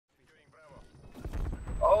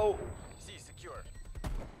Bravo! C secure.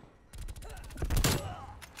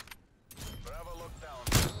 Bravo locked down.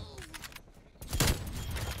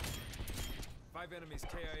 5 enemies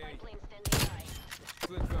KIA. Plane standing by.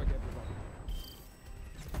 Good work, everybody.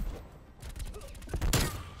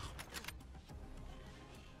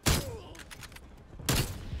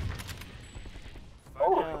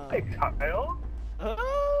 Oh, hey Kyle. Oh.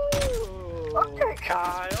 Okay,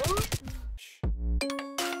 Kyle.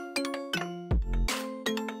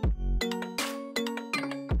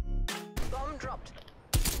 Bomb dropped.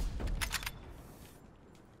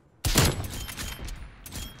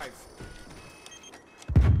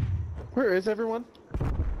 Where is everyone?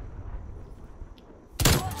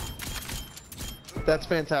 That's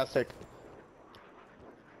fantastic.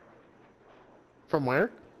 From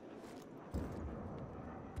where?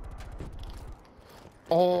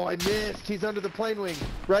 Oh, I missed. He's under the plane wing.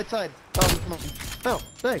 Right side. Oh,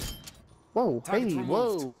 thanks. Whoa, Target hey, removed.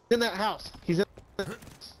 whoa. In that house. He's in the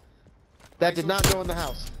house. That did not go in the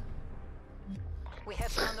house. We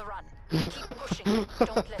have you on the run. Keep pushing.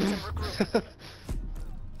 Don't let them regroup.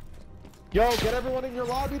 Yo, get everyone in your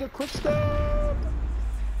lobby to quick stop!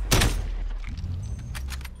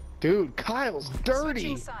 Dude, Kyle's dirty!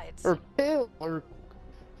 Switching sides. Or Phil, or...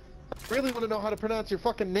 I really want to know how to pronounce your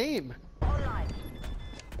fucking name. Online.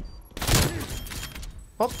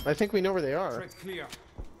 Oh, I think we know where they are. Threat clear.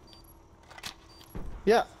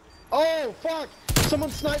 Yeah. Oh, fuck! Someone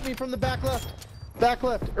sniped me from the back left. Back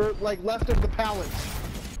left, or like left of the pallets.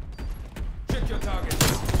 Check your targets.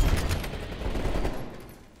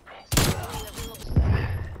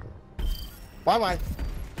 Why?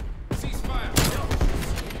 Ceasefire.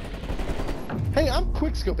 Hey, I'm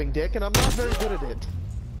quickscoping, Dick, and I'm not very good at it.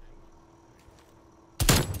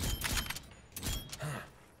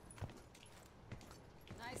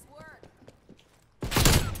 Nice work.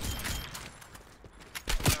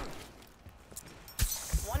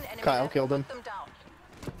 One enemy Kyle left. killed him. Put them down.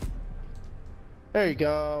 There you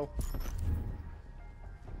go.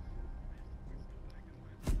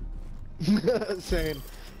 Same.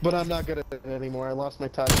 But I'm not good at it anymore. I lost my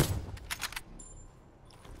touch.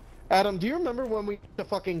 Adam, do you remember when we used to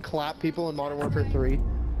fucking clap people in Modern Warfare 3?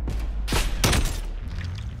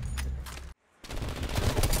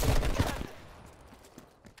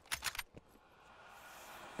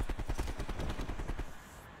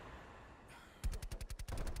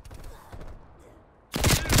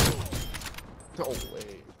 Oh,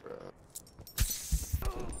 wait, bro.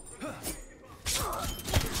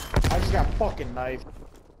 I just got fucking knifed.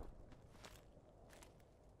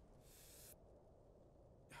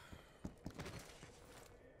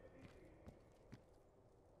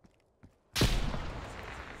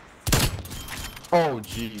 Oh,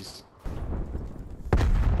 jeez.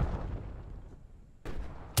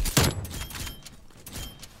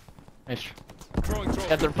 Nice. Throwing.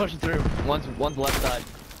 Yeah, they're pushing through. One's left side.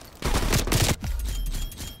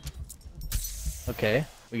 Okay,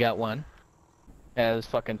 we got one. Yeah, there's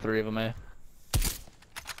fucking 3 of them, eh?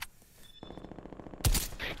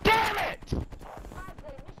 Damn it!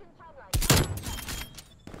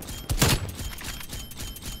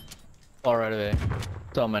 All right away.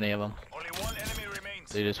 So many of them. Only one enemy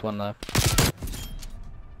remains. So just one left.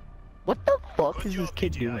 What the fuck Good is this job,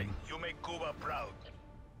 kid TI. doing? You make Cuba proud.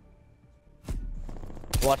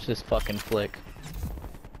 Watch this fucking flick.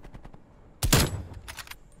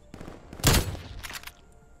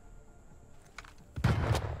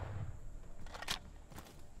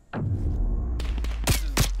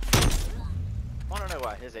 I don't know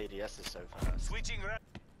why his ADS is so fast. Switching right.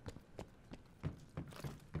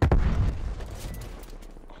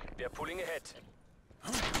 We are pulling ahead.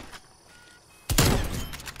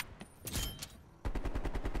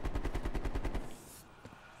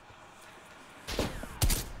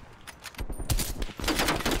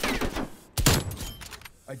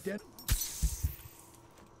 I did.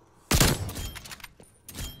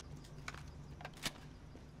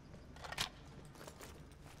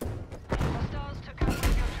 Hostiles took out one of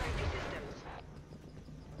your trophy systems.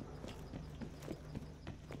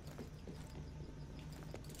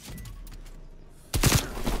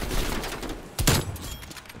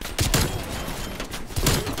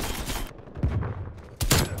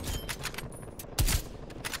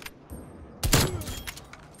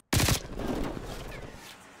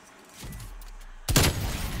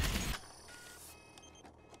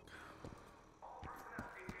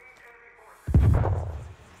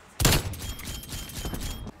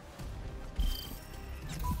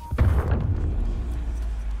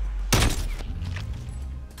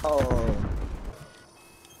 Oh.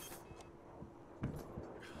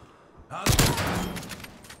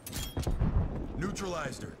 New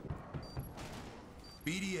Neutralized her.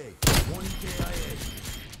 BDA, 1 EKIA.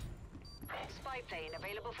 Spy plane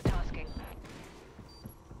available for tasking.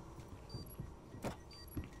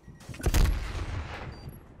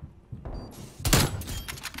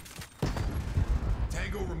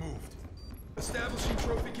 Tango removed. Establishing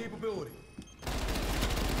trophy capability.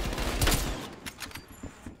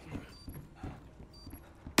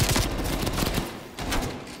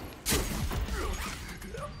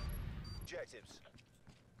 Objectives.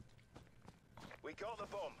 We got the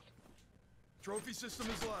bomb. Trophy system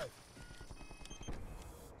is live.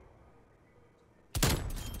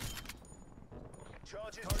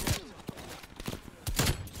 Charges.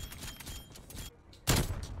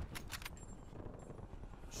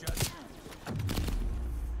 Shut.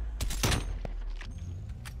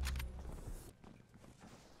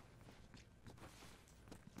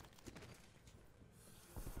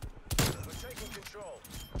 We're taking control.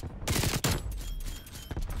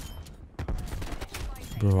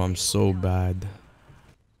 Bro, I'm so bad.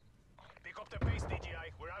 Pick up the base,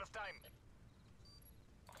 DGI. We're out of time.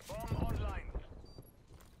 Bomb online.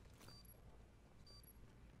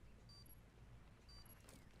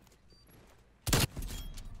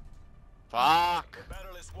 Fuck! The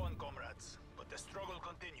battle is won, comrades, but the struggle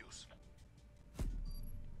continues.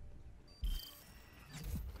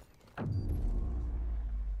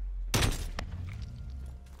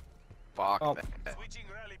 Fuck, Oh. man. Switching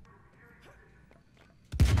rally.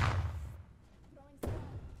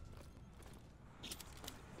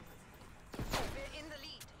 We're in the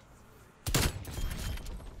lead.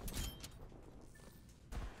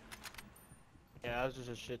 Yeah, that was just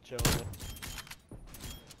a shit show.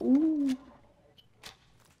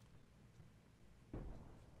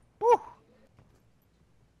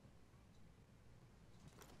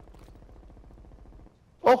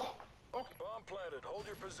 Oh! Bomb planted. Hold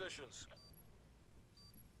your positions.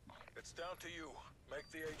 It's down to you. Make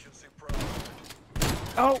the agency proud.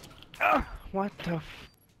 Oh! What the f...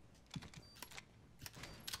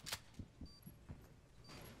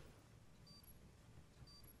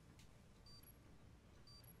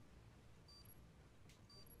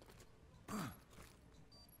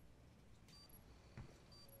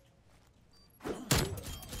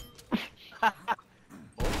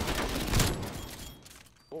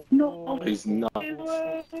 No, He's not.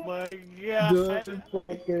 oh my god!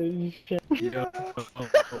 Fucking shit. Yo.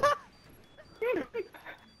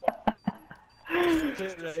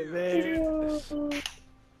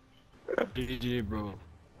 GG, bro.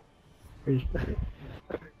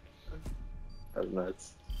 That's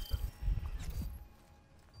nuts.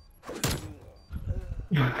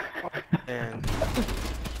 And